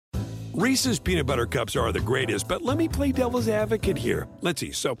Reese's peanut butter cups are the greatest, but let me play devil's advocate here. Let's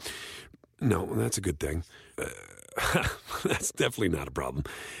see. So, no, that's a good thing. That's definitely not a problem.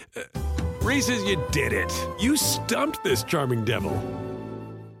 Reese's, you did it. You stumped this charming devil.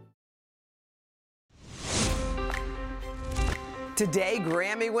 Today,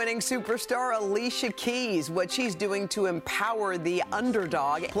 Grammy-winning superstar Alicia Keys, what she's doing to empower the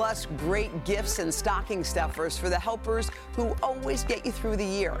underdog, plus great gifts and stocking stuffers for the helpers who always get you through the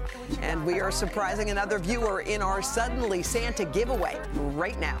year. And we are surprising another viewer in our Suddenly Santa giveaway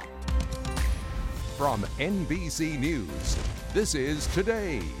right now. From NBC News, this is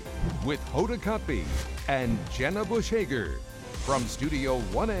Today with Hoda Kotb and Jenna Hager from Studio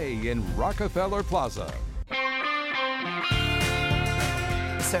 1A in Rockefeller Plaza.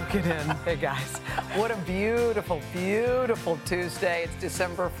 Soak it in. Hey, guys. What a beautiful, beautiful Tuesday. It's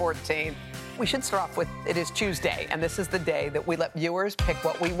December 14th. We should start off with it is Tuesday, and this is the day that we let viewers pick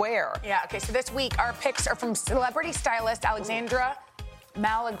what we wear. Yeah, okay, so this week our picks are from celebrity stylist Alexandra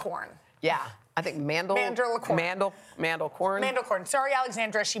Malicorn. Yeah. I think Mandelcorn. Mandelcorn. Sorry,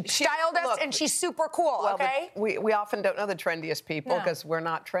 Alexandra. She styled us, and she's super cool, well, okay? We often don't know the trendiest people because we're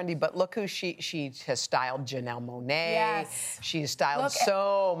not trendy, but look who she has styled Janelle Monáe. Yes. She's styled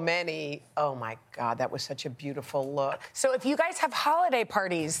so many. Oh, my God, that was such a beautiful look. So if you guys have holiday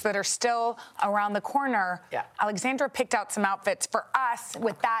parties that are still around the corner, Alexandra picked out some outfits for us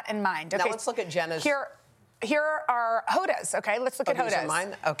with that in mind. Okay, now let's look at Jenna's. Here are Hoda's, okay? Let's look at Hoda's. These are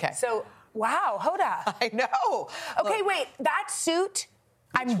mine? Okay. So... Wow, Hoda. I know. Okay, Look. Wait, that suit,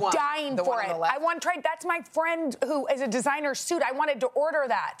 I'm dying for it. I want to try, that's my friend who is a designer suit. I wanted to order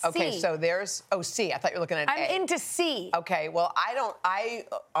that. Okay, C. so there's, C. I thought you were looking at A. I'm into C. Okay, well,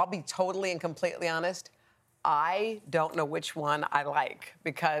 I'll be totally and completely honest. I don't know which one I like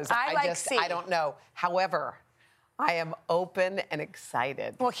because I don't know. However, I am open and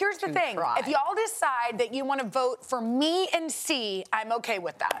excited. Well, here's the thing. If y'all decide that you want to vote for me in C, I'm okay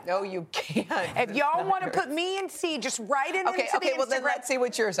with that. No, you can't. If y'all want to put me in C, just write it into the Instagram. Well, then let's see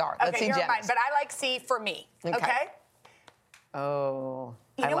what yours are. Let's see Jenna's. Mine, but I like C for me. Okay? Oh,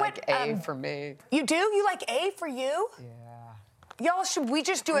 you know like A for me. You do? You like A for you? Yeah. Y'all, should we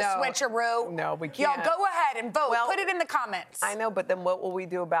just do a switcheroo? No, we can't. Y'all go ahead and vote. Put it in the comments. I know, but then what will we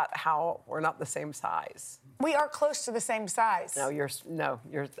do about how we're not the same size? We are close to the same size. I know your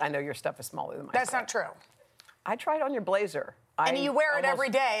stuff is smaller than mine. That's not true. I tried on your blazer. And you wear it every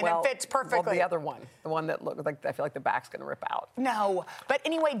day, and it fits perfectly. Well, the other one, the one that looks like I feel like the back's going to rip out. No, but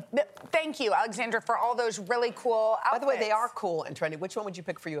anyway, thank you, Alexandra, for all those really cool outfits. By the way, they are cool and trendy. Which one would you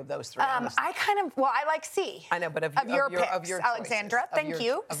pick for you of those three? I like C. I know, but of your picks, Alexandra, thank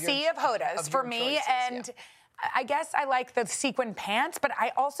you. C of Hoda's for me, and I guess I like the sequin pants, but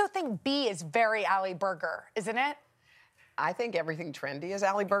I also think B is very Allie Berger, isn't it? I think everything trendy is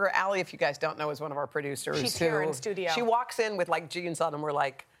Allie Berger. Allie, if you guys don't know, is one of our producers. She's here in studio. She walks in with like jeans on, and we're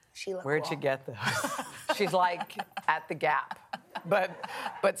like, "Where'd you get those?" She's like at the Gap.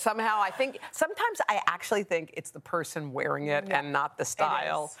 But somehow I think sometimes I actually think it's the person wearing it and not the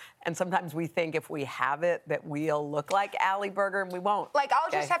style. And sometimes we think if we have it that we'll look like Allie Berger, and we won't. Like I'll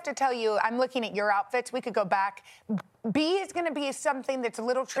just have to tell you, I'm looking at your outfits. We could go back. B is going to be something that's a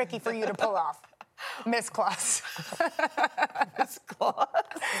little tricky for you to pull off. Miss Claus. Miss Claus.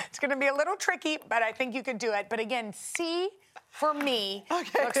 It's going to be a little tricky, but I think you could do it. But again, C for me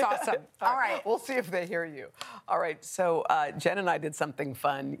looks awesome. All right. We'll see if they hear you. All right. So Jen and I did something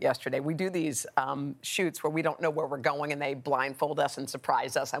fun yesterday. We do these shoots where we don't know where we're going, and they blindfold us and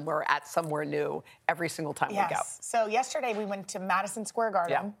surprise us, and we're at somewhere new every single time we go. So yesterday we went to Madison Square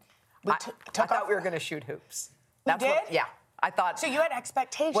Garden. Yeah. I thought we were going to shoot hoops. You did? Yeah. I thought. So you had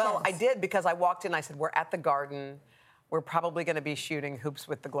expectations. Well, I did because I walked in. I said, "We're at the Garden. We're probably going to be shooting hoops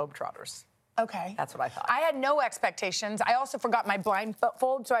with the Globetrotters." Okay. That's what I thought. I had no expectations. I also forgot my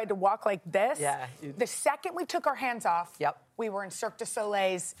blindfold, so I had to walk like this. Yeah. The second we took our hands off, we were in Cirque du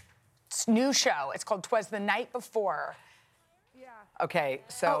Soleil's new show. It's called "'Twas the Night Before." Yeah. Okay,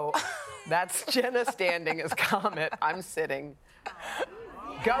 so that's Jenna standing as Comet. I'm sitting.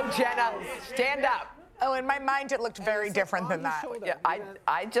 Go, Jenna. Stand up. Oh, in my mind, it looked very different than that. Yeah,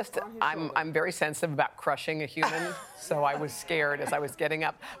 I'm very sensitive about crushing a human, so I was scared as I was getting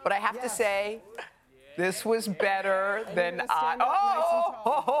up. But I have to say, this was better than hold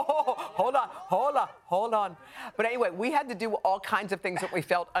on. But anyway, we had to do all kinds of things that we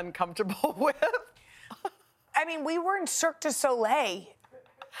felt uncomfortable with. I mean, we were in Cirque du Soleil.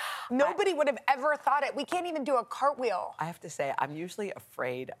 Nobody would have ever thought it. We can't even do a cartwheel. I have to say, I'm usually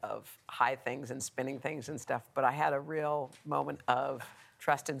afraid of high things and spinning things and stuff, but I had a real moment of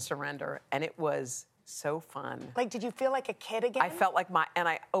trust and surrender, and it was So fun. Like, did you feel like a kid again? I felt like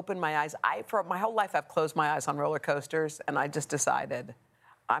I opened my eyes. For my whole life, I've closed my eyes on roller coasters, and I just decided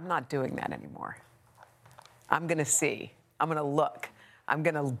I'm not doing that anymore. I'm going to see. I'm going to look. I'm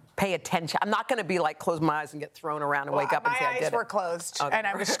going to pay attention. I'm not going to be like, close my eyes and get thrown around and wake up and say I did it. My eyes were closed, and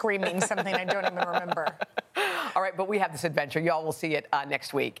I was screaming something I don't even remember. All right, but we have this adventure. Y'all will see it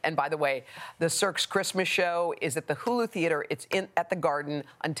next week. And by the way, the Cirque's Christmas show is at the Hulu Theater. It's at the Garden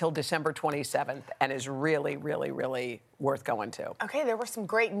until December 27th and is really, really, really worth going to. Okay, there was some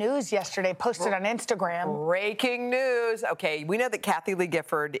great news yesterday posted on Instagram. Breaking news. Okay, we know that Kathie Lee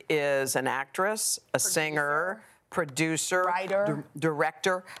Gifford is an actress, a singer, producer, writer,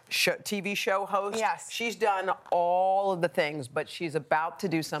 director, TV show host. Yes. She's done all of the things, but she's about to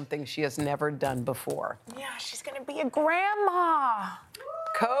do something she has never done before. Yeah, she's going to be a grandma.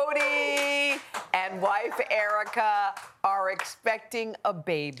 Cody and wife Erica are expecting a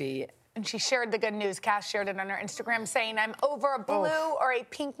baby. And she shared the good news. Cass shared it on her Instagram saying, I'm over a blue or a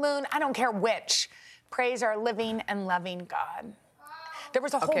pink moon. I don't care which. Praise our living and loving God. There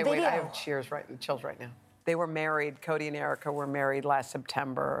was a whole video. Okay, wait, I have chills right now. They were married. Cody and Erica were married last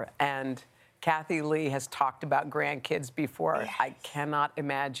September, and Kathie Lee has talked about grandkids before. Yes. I cannot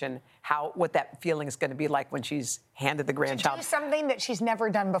imagine what that feeling is going to be like when she's handed the grandchild. To do something that she's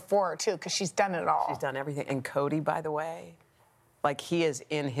never done before, too, because she's done it all. She's done everything. And Cody, by the way, like he is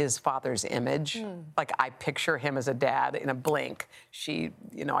in his father's image. Like I picture him as a dad in a blink. I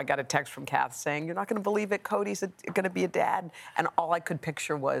got a text from Kath saying, you're not going to believe it, Cody's going to be a dad. And all I could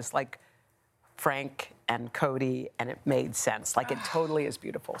picture was like Frank and Cody, and it made sense. Like, it totally is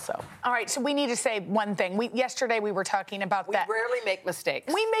beautiful, so. All right, so we need to say one thing. Yesterday we were talking about that. We rarely make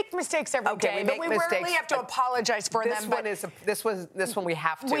mistakes. We make mistakes every day, but we rarely have to apologize for them. This one we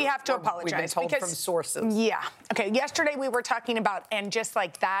have to. We have to apologize. We've been told from sources. Yeah. Okay, yesterday we were talking about, and just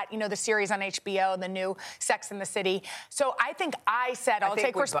like that, the series on HBO, the new Sex and the City. So I think I said, I'll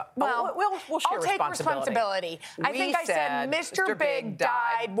take responsibility. I think I said Mr. Big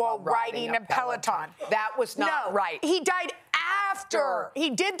died while riding a Peloton. That was not right. He died after. He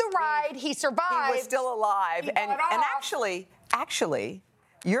did the ride. He survived. He was still alive. And actually,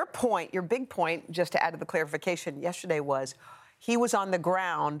 your big point, just to add to the clarification yesterday was, he was on the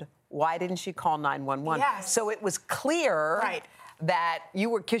ground. Why didn't she call 911? Yes. So it was clear that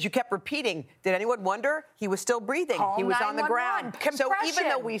because you kept repeating, did anyone wonder? He was still breathing. He was on the ground. So even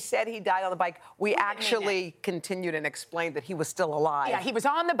though we said he died on the bike, we actually continued and explained that he was still alive. Yeah, he was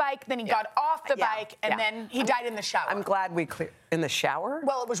on the bike, then he got off the bike, and then he died in the shower. I'm glad we in the shower?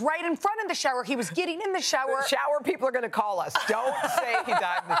 Well, it was right in front of the shower. He was getting in the shower. The shower people are going to call us. Don't say he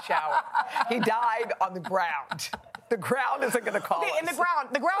died in the shower. He died on the ground. The ground isn't going to call us. And the ground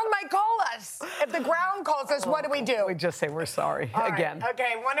might call us. If the ground calls us, what do? We just say we're sorry again. Right.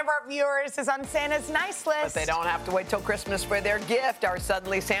 Okay, one of our viewers is on Santa's nice list. But they don't have to wait till Christmas for their gift. Our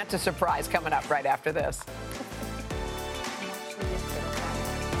Suddenly Santa surprise coming up right after this.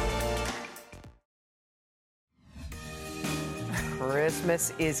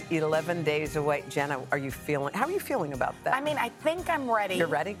 Christmas is 11 days away. Jenna, how are you feeling about that? I mean, I think I'm ready. You're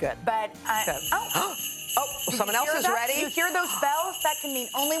ready? Good. But, Oh, someone else is ready? You hear those bells? That can mean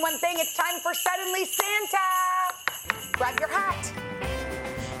only one thing. It's time for Suddenly Santa. Grab your hat.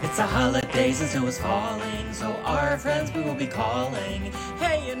 It's the holidays and snow is falling, so our friends we will be calling.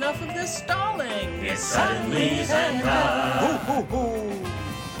 Hey, enough of this stalling. It's Suddenly Santa.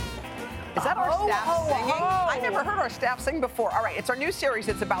 Is that our staff singing? Ho. I never heard our staff sing before. All right, it's our new series.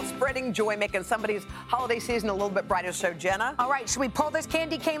 It's about spreading joy, making somebody's holiday season a little bit brighter. So, Jenna. All right, should we pull this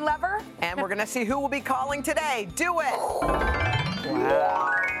candy cane lever? And we're going to see who will be calling today. Do it.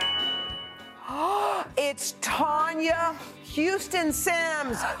 Wow. It's Tanya Houston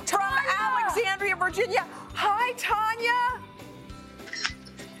Sims from Alexandria, Virginia. Hi, Tanya.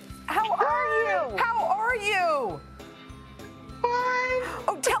 How are you? Fine.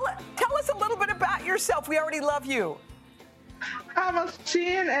 Oh, tell us a little bit about yourself. We already love you. I'm a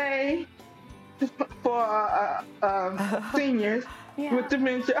CNA for seniors with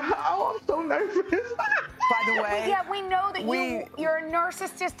dementia. Oh, I'm so nervous. By the way, yeah, we know that you're a nurse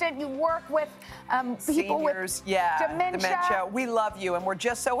assistant. You work with people seniors, with dementia. We love you, and we're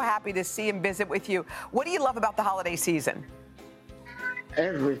just so happy to see and visit with you. What do you love about the holiday season?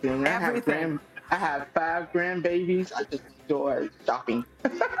 Everything. I have 5 grandbabies. I just enjoy shopping.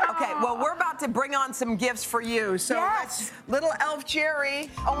 Okay, well, we're about to bring on some gifts for you. So yes. Little elf Jerry.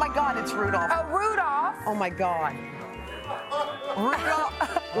 Oh, my God, it's Rudolph. Rudolph. Oh, my God.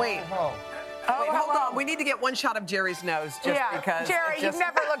 Rudolph. Wait. Wait, hold on. We need to get one shot of Jerry's nose just because. Jerry, you've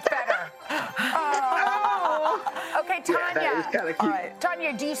never looked better. Okay, Tanya. That is kind of cute. All right.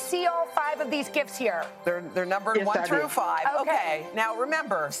 Tanya, do you see all 5 of these gifts here? They're numbered Yes, 1 I through do. 5. Okay. Now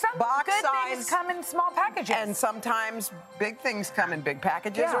remember, Some box good size things come in small packages. and sometimes big things come in big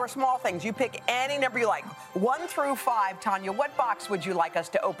packages Yeah. or small things. You pick any number you like. 1 through 5. Tanya, what box would you like us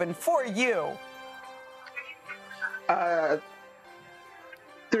to open for you?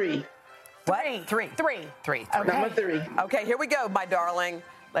 3. What? 3. 3. Okay. Number 3. Okay, here we go, my darling.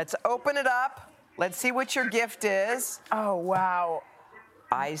 Let's open it up. Let's see what your gift is. Oh, wow.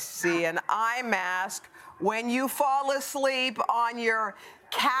 I see an eye mask when you fall asleep on your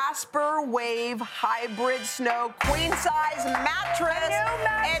Casper Wave Hybrid Snow Queen Size mattress. A new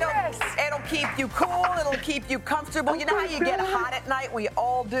mattress. It'll keep you cool. It'll keep you comfortable. You know how you get hot at night? We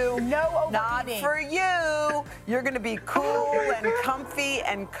all do. No Not overheating. for you. You're going to be cool and comfy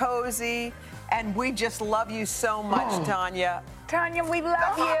and cozy. And we just love you so much, Tanya. Tanya, we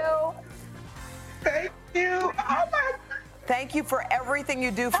love you. Thank you. Oh, my. Thank you for everything you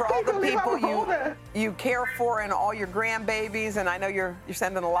do for all can't the believe people I'm Hoda. you care for and all your grandbabies. And I know you're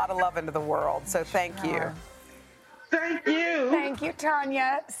sending a lot of love into the world. So thank you. Thank you. Thank you,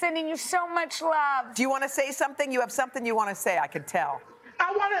 Tanya. Sending you so much love. Do you want to say something? You have something you want to say, I could tell.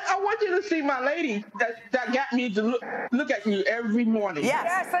 I want you to see my lady that got me to look at you every morning.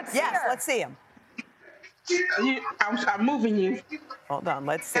 Yes. Let's see her. Let's see him. I'm moving you. Hold on,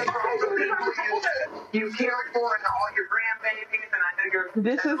 let's see. You care for and all your grandbabies, and I know you're.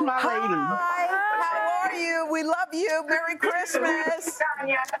 This is my lady. Hi, how are you? We love you. Merry Christmas.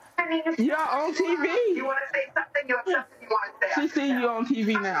 You're on TV. You want to say something? You have something you want to say? She sees you on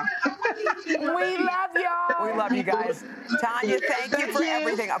TV now. We love y'all. We love you guys. Tanya, thank you Thank for you.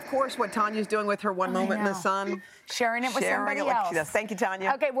 everything. Of course, what Tanya's doing with her One Moment in the know. Sun. Sharing it with Sharing somebody it like else. she does. Thank you,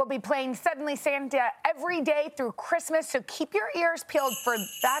 Tanya. Okay, we'll be playing Suddenly Santa every day through Christmas, so keep your ears peeled for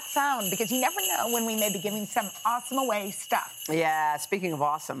that sound because you never know when we may be giving some awesome away stuff. Yeah, speaking of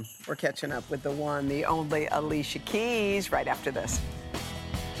awesome, we're catching up with the one, the only Alicia Keys right after this.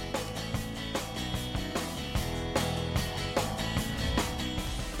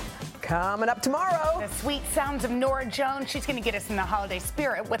 Coming up tomorrow. The sweet sounds of Nora Jones. She's going to get us in the holiday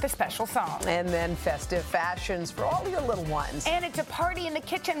spirit with a special song. And then festive fashions for all your little ones. And it's a party in the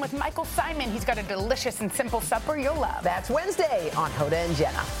kitchen with Michael Simon. He's got a delicious and simple supper you'll love. That's Wednesday on Hoda and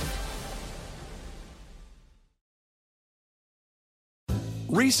Jenna.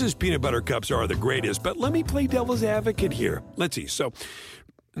 Reese's peanut butter cups are the greatest, but let me play devil's advocate here. Let's see. So,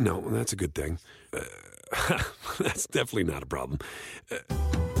 no, that's a good thing. That's definitely not a problem.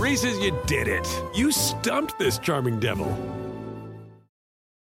 Reese's, you did it. You stumped this charming devil.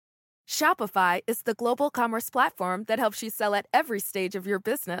 Shopify is the global commerce platform that helps you sell at every stage of your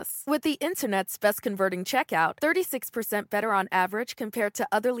business. With the internet's best converting checkout, 36% better on average compared to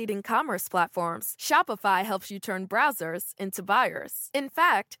other leading commerce platforms, Shopify helps you turn browsers into buyers. In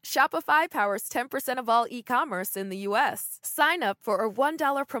fact, Shopify powers 10% of all e-commerce in the U.S. Sign up for a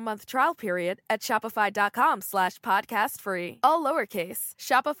 $1 per month trial period at shopify.com/podcastfree. All lowercase,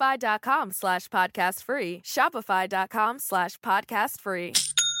 shopify.com/podcastfree, shopify.com/podcastfree.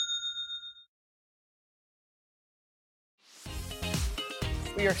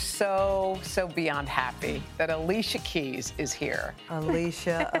 We are so beyond happy that Alicia Keys is here.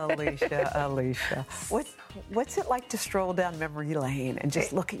 Alicia. What's it like to stroll down memory lane and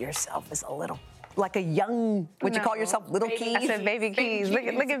just look at yourself as a little, like a young, would you call yourself Little Keys? I said Baby Keys. Look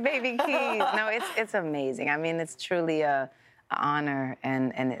at Baby Keys. No, it's amazing. I mean, it's truly a honor,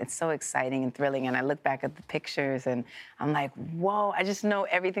 and it's so exciting and thrilling. And I look back at the pictures, and I'm like, whoa, I just know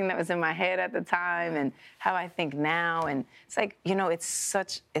everything that was in my head at the time and how I think now. And it's like, you know, it's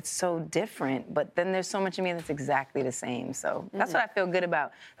so different, but then there's so much of me that's exactly the same. So that's what I feel good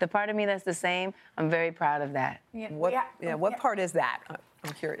about. The part of me that's the same, I'm very proud of that. What part is that?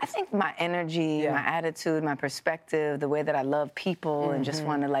 I'm curious. I think my energy, my attitude, my perspective, the way that I love people and just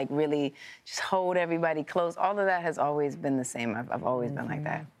want to like really just hold everybody close, all of that has always been the same. I've always been like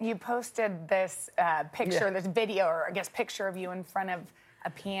that. You posted this picture, this video, or I guess picture of you in front of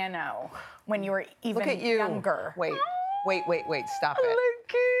a piano when you were even Look at you. younger. Wait, stop it.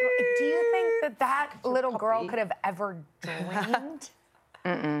 Do you think that little girl could have ever dreamed?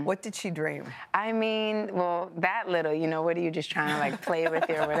 What did she dream? I mean, well, that little, you know, what are you just trying to like play with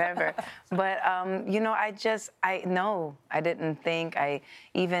it or whatever? But, you know, I didn't think,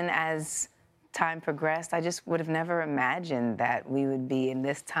 even as time progressed, I just would have never imagined that we would be in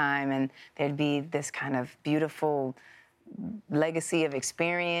this time and there'd be this kind of beautiful legacy of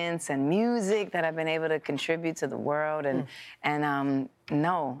experience and music that I've been able to contribute to the world. And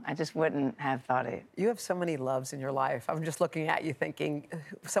no, I just wouldn't have thought it. You have so many loves in your life. I'm just looking at you thinking,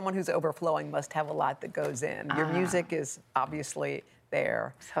 someone who's overflowing must have a lot that goes in. Your music is obviously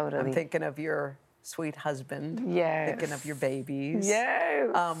there. Totally. I'm thinking of your sweet husband. Yes. Thinking of your babies.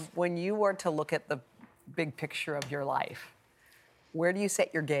 Yes. When you were to look at the big picture of your life, where do you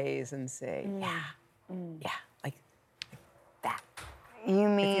set your gaze and say, yeah, like that? You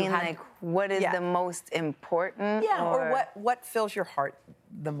mean like what is the most important? Yeah, or what fills your heart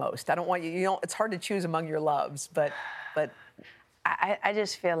the most? I don't want you know, it's hard to choose among your loves, but I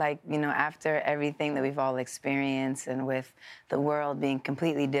just feel like, you know, after everything that we've all experienced and with the world being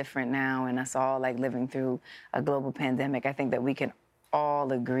completely different now and us all like living through a global pandemic, I think that we can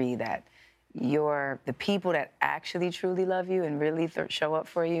all agree that the people that actually truly love you and really show up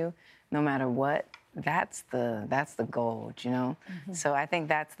for you, no matter what, that's the gold, you know? So I think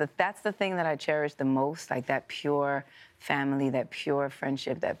that's the thing that I cherish the most, like that pure family, that pure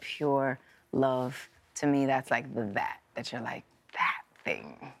friendship, that pure love. To me, that's like that you're like, that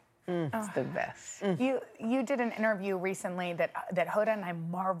thing. It's the best. You did an interview recently that Hoda and I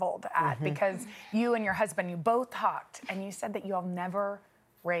marveled at because you and your husband, you both talked, and you said that you all never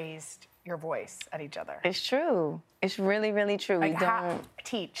raised your voice at each other. It's true. It's really, really true. Like, we don't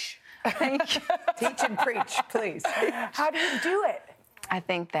teach. Teach and preach, please. How do you do it? I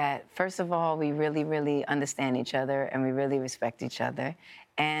think that, first of all, we really, really understand each other and we really respect each other.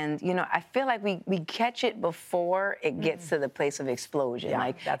 And, you know, I feel like we catch it before it gets to the place of explosion. Yeah,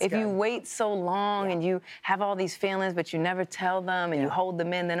 like, that's if good. you wait so long and you have all these feelings, but you never tell them and you hold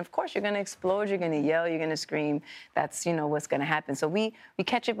them in, then, of course, you're going to explode. You're going to yell. You're going to scream. That's, you know, what's going to happen. So we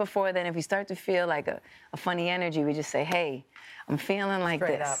catch it before then. If we start to feel like a funny energy, we just say, hey, I'm feeling like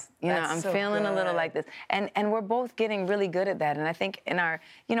Straight this. up. You know, That's I'm so feeling a little good. like this. And we're both getting really good at that. And I think in our,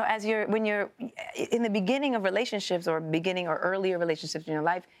 you know, when you're in the beginning of relationships or earlier relationships in your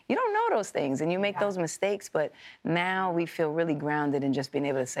life, you don't know those things and you make those mistakes. But now we feel really grounded in just being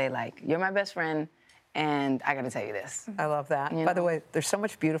able to say, like, you're my best friend and I got to tell you this. I love that. You By the know? way, there's so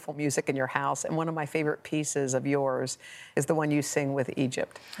much beautiful music in your house, and one of my favorite pieces of yours is the one you sing with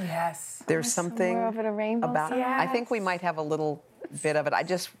Egypt. Yes. There's something Somewhere over the rainbow about song. I think we might have a little bit of it.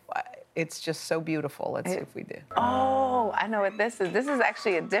 It's just so beautiful. Let's see if we do. Oh, I know what this is. This is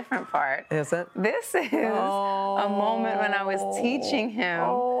actually a different part. Is it? This is a moment when I was teaching him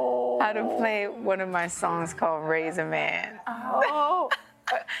how to play one of my songs called Raise a Man.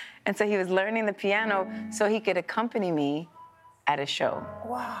 And so he was learning the piano so he could accompany me at a show.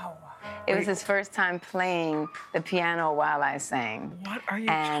 Wow. It was his first time playing the piano while I sang. What are you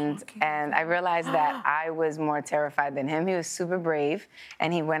And I realized that I was more terrified than him. He was super brave,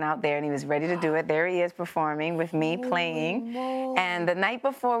 and he went out there and he was ready to do it. There he is performing with me playing. And the night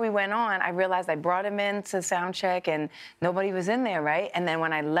before we went on, I realized I brought him in to sound check and nobody was in there, right? And then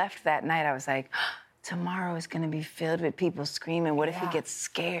when I left that night, I was like, tomorrow is going to be filled with people screaming. What if he gets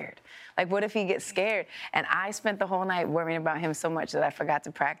scared? Like, what if he gets scared? And I spent the whole night worrying about him so much that I forgot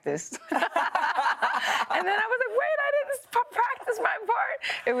to practice. And then I was like, wait, I didn't practice my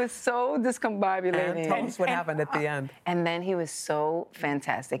part. It was so discombobulating. And tell us what happened at the end. And then he was so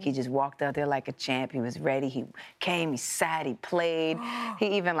fantastic. He just walked out there like a champ. He was ready. He came, he sat, he played. He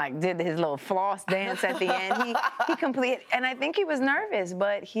even like did his little floss dance at the end. He completed, and I think he was nervous,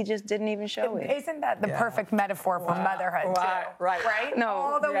 but he just didn't even show it. Isn't that the perfect metaphor for motherhood, too? Right. No.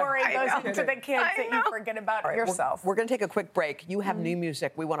 All the worry I goes know. into the kids that you forget about yourself. We're going to take a quick break. You have new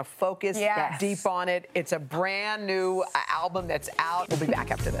music. We want to focus deep on it. It's a brand new album that's out. We'll be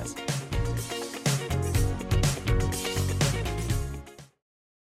back after this.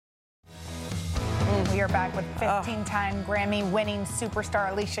 We are back with 15-time Grammy-winning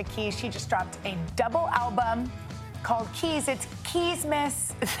superstar Alicia Keys. She just dropped a double album called Keys. It's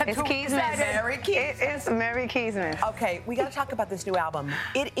Keysmas. It's Keysmas. Merry Keys. It's Merry Keysmas. Okay, we got to talk about this new album.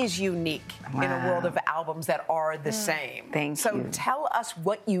 It is unique in a world of albums that are the same. Thank so you. tell us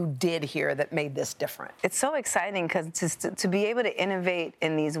what you did here that made this different. It's so exciting because to be able to innovate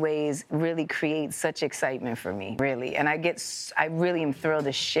in these ways really creates such excitement for me, really. And I really am thrilled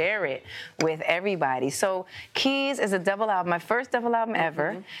to share it with everybody. So Keys is a double album, my first double album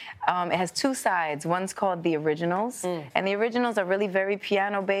ever. It has two sides. One's called The Originals, and The Originals are really very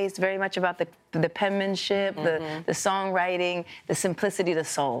piano-based, very much about the penmanship, the songwriting, the simplicity, the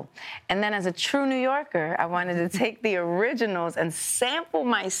soul. And then as a true New Yorker, I wanted to take the originals and sample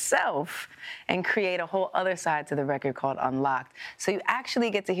myself and create a whole other side to the record called Unlocked. So you actually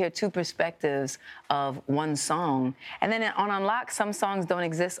get to hear two perspectives of one song. And then on Unlocked, some songs don't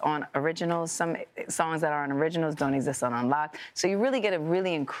exist on originals. Some songs that are on originals don't exist on Unlocked. So you really get a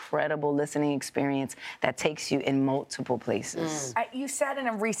really incredible listening experience that takes you in multiple places. You said in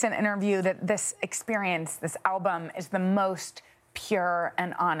a recent interview that this experience, this album, is the most pure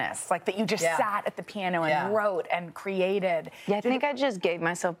and honest, like that you just sat at the piano and wrote and created. Yeah, I think I just gave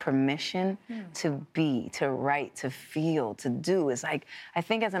myself permission to be, to write, to feel, to do. It's like, I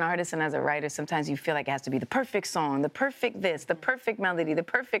think as an artist and as a writer, sometimes you feel like it has to be the perfect song, the perfect this, the perfect melody, the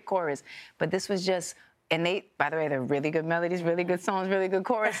perfect chorus. But this was just, and they, by the way, they're really good melodies, really good songs, really good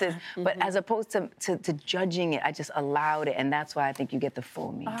choruses. But as opposed to judging it, I just allowed it, and that's why I think you get the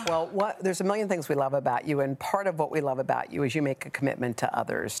full me. Well, there's a million things we love about you, and part of what we love about you is you make a commitment to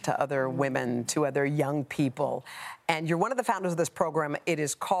others, to other women, to other young people. And you're one of the founders of this program. It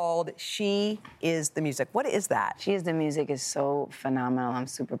is called She Is the Music. What is that? She Is the Music is so phenomenal. I'm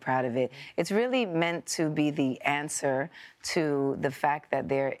super proud of it. It's really meant to be the answer to the fact that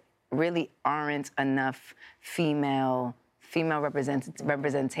there really aren't enough female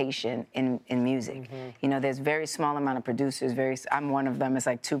representation in music. You know, there's very small amount of producers, I'm one of them, it's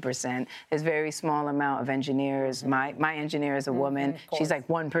like 2%. There's very small amount of engineers. My engineer is a woman, she's like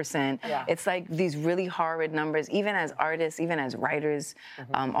 1%. It's like these really horrid numbers, even as artists, even as writers,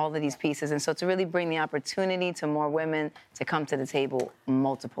 all of these pieces. And so to really bring the opportunity to more women to come to the table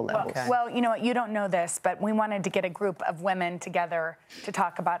multiple levels. Well, you know what, you don't know this, but we wanted to get a group of women together to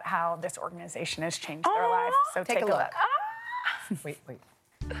talk about how this organization has changed their lives. So take a look. Wait.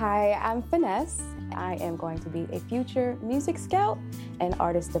 Hi, I'm Finesse. I am going to be a future music scout and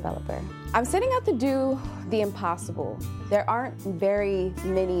artist developer. I'm setting out to do the impossible. There aren't very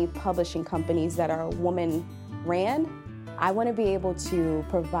many publishing companies that are woman-ran. I want to be able to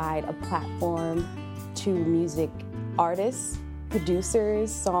provide a platform to music artists,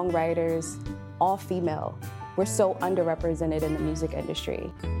 producers, songwriters, all female. We're so underrepresented in the music industry.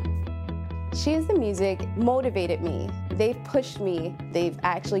 She Is the Music motivated me. They've pushed me. They've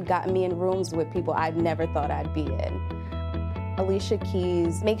actually gotten me in rooms with people I've never thought I'd be in. Alicia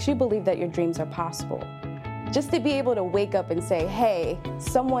Keys makes you believe that your dreams are possible. Just to be able to wake up and say, hey,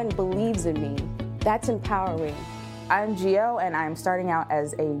 someone believes in me, that's empowering. I'm Gio, and I'm starting out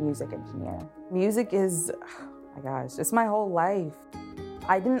as a music engineer. Music is, oh my gosh, it's my whole life.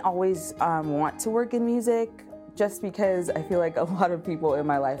 I didn't always want to work in music, just because I feel like a lot of people in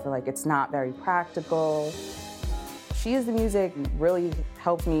my life are like, it's not very practical. She Is the Music really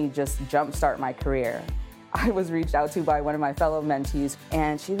helped me just jumpstart my career. I was reached out to by one of my fellow mentees,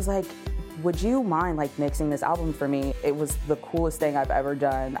 and she was like, would you mind mixing this album for me? It was the coolest thing I've ever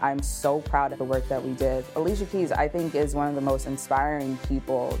done. I'm so proud of the work that we did. Alicia Keys, I think, is one of the most inspiring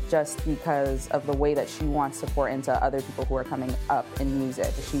people just because of the way that she wants to pour into other people who are coming up in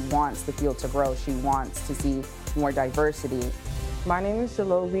music. She wants the field to grow. She wants to see more diversity. My name is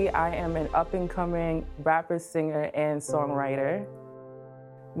Shalovi. I am an up-and-coming rapper, singer, and songwriter.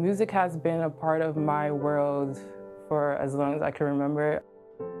 Music has been a part of my world for as long as I can remember.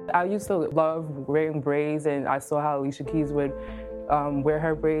 I used to love wearing braids, and I saw how Alicia Keys would wear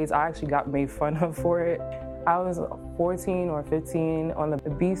her braids. I actually got made fun of for it. I was 14 or 15 on the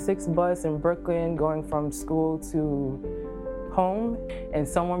B6 bus in Brooklyn going from school to home, and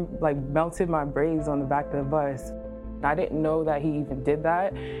someone melted my braids on the back of the bus. I didn't know that he even did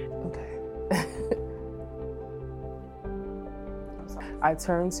that. Okay. I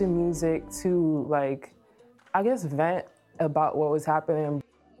turned to music to I guess vent about what was happening.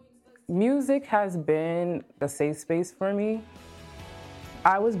 Music has been a safe space for me.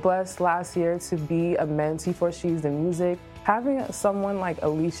 I was blessed last year to be a mentee for She Is the Music. Having someone like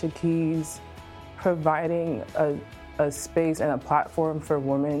Alicia Keys providing a space and a platform for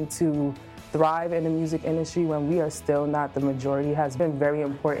women to thrive in the music industry when we are still not the majority has been very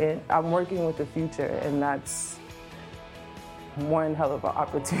important. I'm working with the future, and that's one hell of an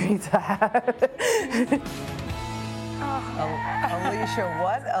opportunity to have. Alicia,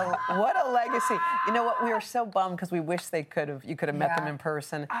 what a legacy. You know what? We were so bummed because we wish you could have met them in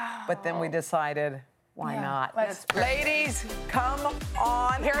person, but then we decided, why not? Ladies, come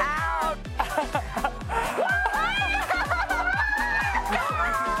on out.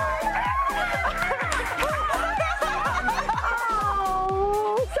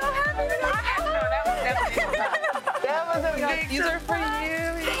 So happy to That was a big. These are for you.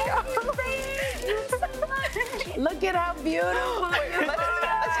 Look at at how beautiful.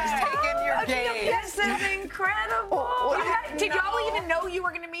 Let's just take in your gaze. This is incredible. Did y'all even know you were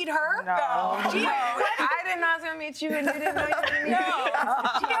going to meet her? No. I didn't know I was going to meet you, and you didn't know you were going to meet me.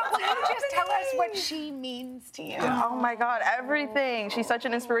 Can you just tell us what she means to you? Oh my God, everything. She's such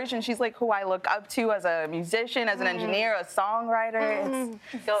an inspiration. She's like who I look up to as a musician, as an engineer, a songwriter.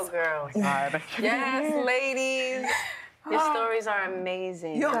 Go, girl. Yes, ladies. Your stories are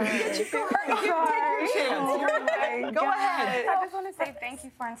amazing. Go ahead. I just want to say thank you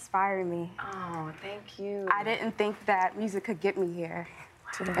for inspiring me. Oh, thank you. I didn't think that music could get me here.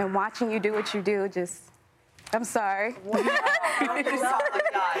 And watching you do what you do, I'm sorry. Wow. I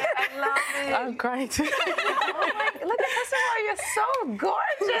love it. I'm crying too. Look at this one. You're so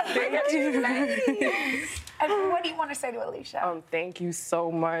gorgeous. Thank you. And what do you want to say to Alicia? Thank you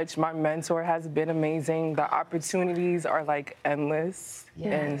so much. My mentor has been amazing. The opportunities are like endless.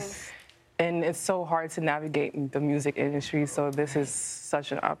 Yes. And it's so hard to navigate the music industry, so this is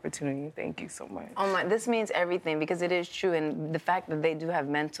such an opportunity. Thank you so much. Oh my, this means everything because it is true, and the fact that they do have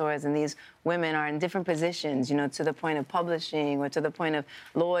mentors and these women are in different positions, you know, to the point of publishing or to the point of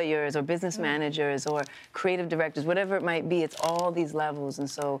lawyers or business managers or creative directors, whatever it might be, it's all these levels. And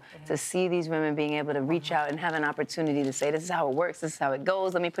so to see these women being able to reach out and have an opportunity to say, this is how it works, this is how it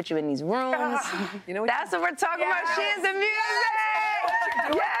goes, let me put you in these rooms. You know, that's what we're talking about. She is the music.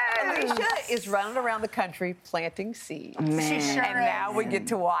 Yes. Alicia is running around the country planting seeds. Man. She sure And now we get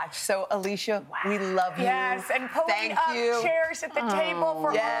to watch. So, Alicia, we love you. Yes, and pulling up chairs at the table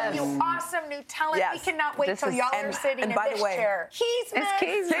for all of you awesome new talent. Yes. We cannot wait till y'all are sitting in this chair. It's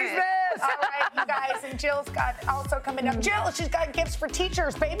Keysmith. All right, you guys, and Jill's got also coming up. Jill, she's got gifts for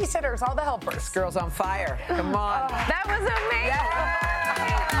teachers, babysitters, all the helpers. This girl's on fire. Come on. That was amazing.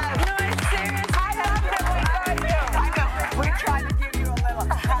 No, it's serious. I love it. We love you. I know. We tried to give you a little.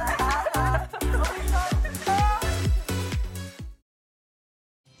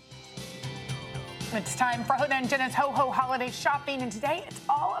 It's time for Hoda and Jenna's Ho Ho Holiday Shopping, and today it's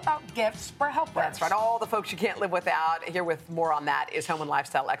all about gifts for helpers. That's right. All the folks you can't live without. Here with more on that is home and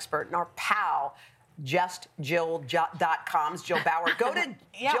lifestyle expert and our pal, JustJill.com's Jill Bauer. Go to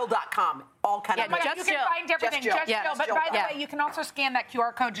Jill.com. All kind of you can find everything. Just Jill. But by the way, you can also scan that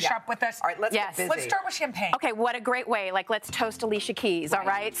QR code to shop with us. All right, let's get busy. Let's start with champagne. Okay, what a great way. Like, let's toast Alicia Keys, all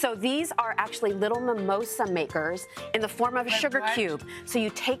right? So these are actually little mimosa makers in the form of a sugar cube. So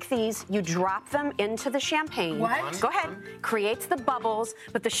you take these, you drop them into the champagne. What? Go ahead. Creates the bubbles,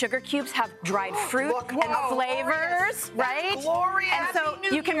 but the sugar cubes have dried fruit and flavors, right? Glorious. And so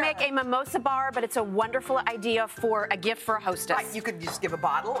you can make a mimosa bar, but it's a wonderful idea for a gift for a hostess. Right, you could just give a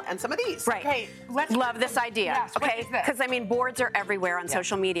bottle and some of these. Right. Okay, let's love this idea. Yes, okay, because I mean, boards are everywhere on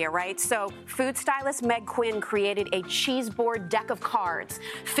social media, right? So, food stylist Meg Quinn created a cheese board deck of cards,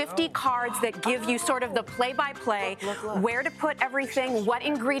 50 cards that give you sort of the play-by-play, where to put everything, what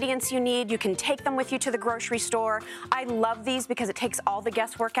ingredients you need. You can take them with you to the grocery store. I love these because it takes all the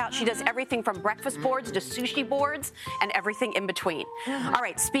guesswork out. She does everything from breakfast boards to sushi boards and everything in between. All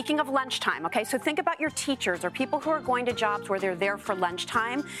right, speaking of lunchtime, okay, so think about your teachers or people who are going to jobs where they're there for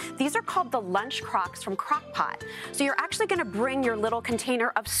lunchtime. These are called the lunch crocks from Crock-Pot. So you're actually going to bring your little container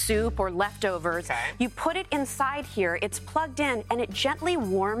of soup or leftovers. You put it inside here. It's plugged in, and it gently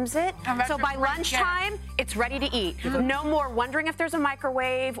warms it. So by lunchtime, it's ready to eat. No more wondering if there's a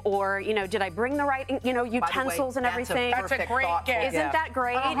microwave or, you know, did I bring the right, you know, utensils and everything. That's a great gift. Isn't that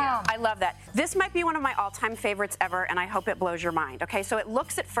great? I love that. This might be one of my all-time favorites ever, and I hope it blows your mind. Okay, so it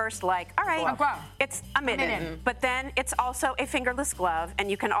looks at first like, all right, it's a mitten, but then it's also a fingerless glove,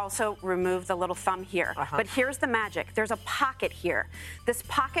 and you can also remove the little thumb here. But here's the magic. There's a pocket here. This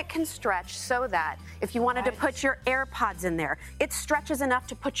pocket can stretch so that if you wanted to put your AirPods in there, it stretches enough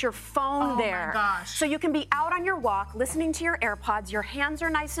to put your phone there. So you can be out on your walk, listening to your AirPods. Your hands are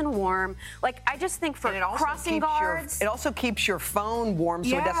nice and warm. Like, I just think for crossing guards. It also keeps your phone warm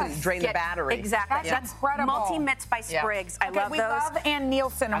so it doesn't drain the battery. Exactly. That's incredible. Multi-mitts by Sprigs. I love those. We love Ann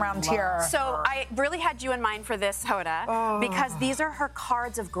Nielsen around here. So I really had you in mind for this, Hoda, because these are her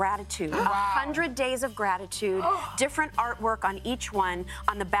cards of gratitude. 100 days of gratitude, different artwork on each one.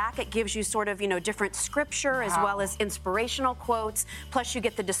 On the back, it gives you sort of, you know, different scripture as well as inspirational quotes. Plus, you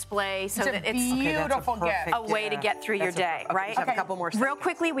get the display so that it's beautiful gift. A way to get through your day, right? Have a couple more Real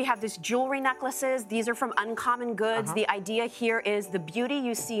quickly, we have this jewelry necklaces. These are from Uncommon Goods. The idea here is the beauty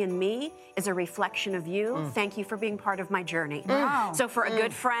you see in me is a reflection of you. Thank you for being part of my journey. So for a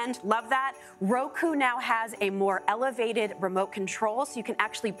good friend, love that. Roku now has a more elevated remote control, so you can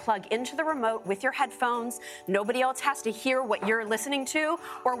actually plug into the remote with your headphones. Nobody else has to hear what you're listening to,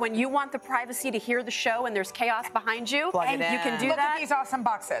 or when you want the privacy to hear the show and there's chaos behind you, Plug it you can do Look that. at these awesome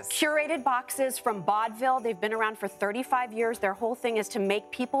boxes. Curated boxes from Vaudeville. They've been around for 35 years. Their whole thing is to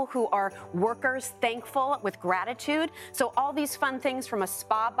make people who are workers thankful with gratitude. So all these fun things, from a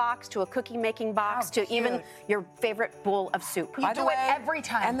spa box to a cookie making box to even your favorite bowl of soup. You do it every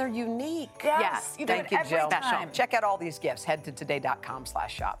time. And they're unique. Yes, you do Thank it you, every Jill. time. Check out all these gifts. Head to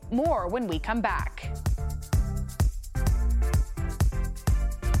today.com/shop. More when we come back.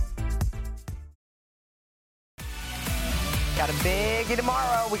 Got a biggie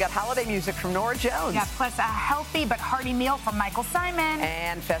tomorrow. We got holiday music from Nora Jones. Yeah, plus a healthy but hearty meal from Michael Simon.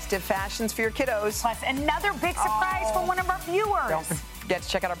 And festive fashions for your kiddos. Plus another big surprise from one of our viewers. Don't forget to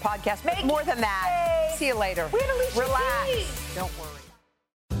check out our podcast. Make More than that. Yay. See you later. We had Alicia Relax. Keys. Don't worry.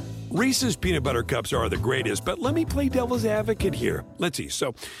 Reese's peanut butter cups are the greatest, but let me play devil's advocate here. Let's see.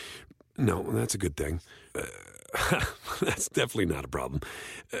 So, no, that's a good thing. That's definitely not a problem.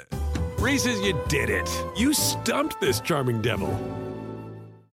 Reese's, you did it. You stumped this charming devil.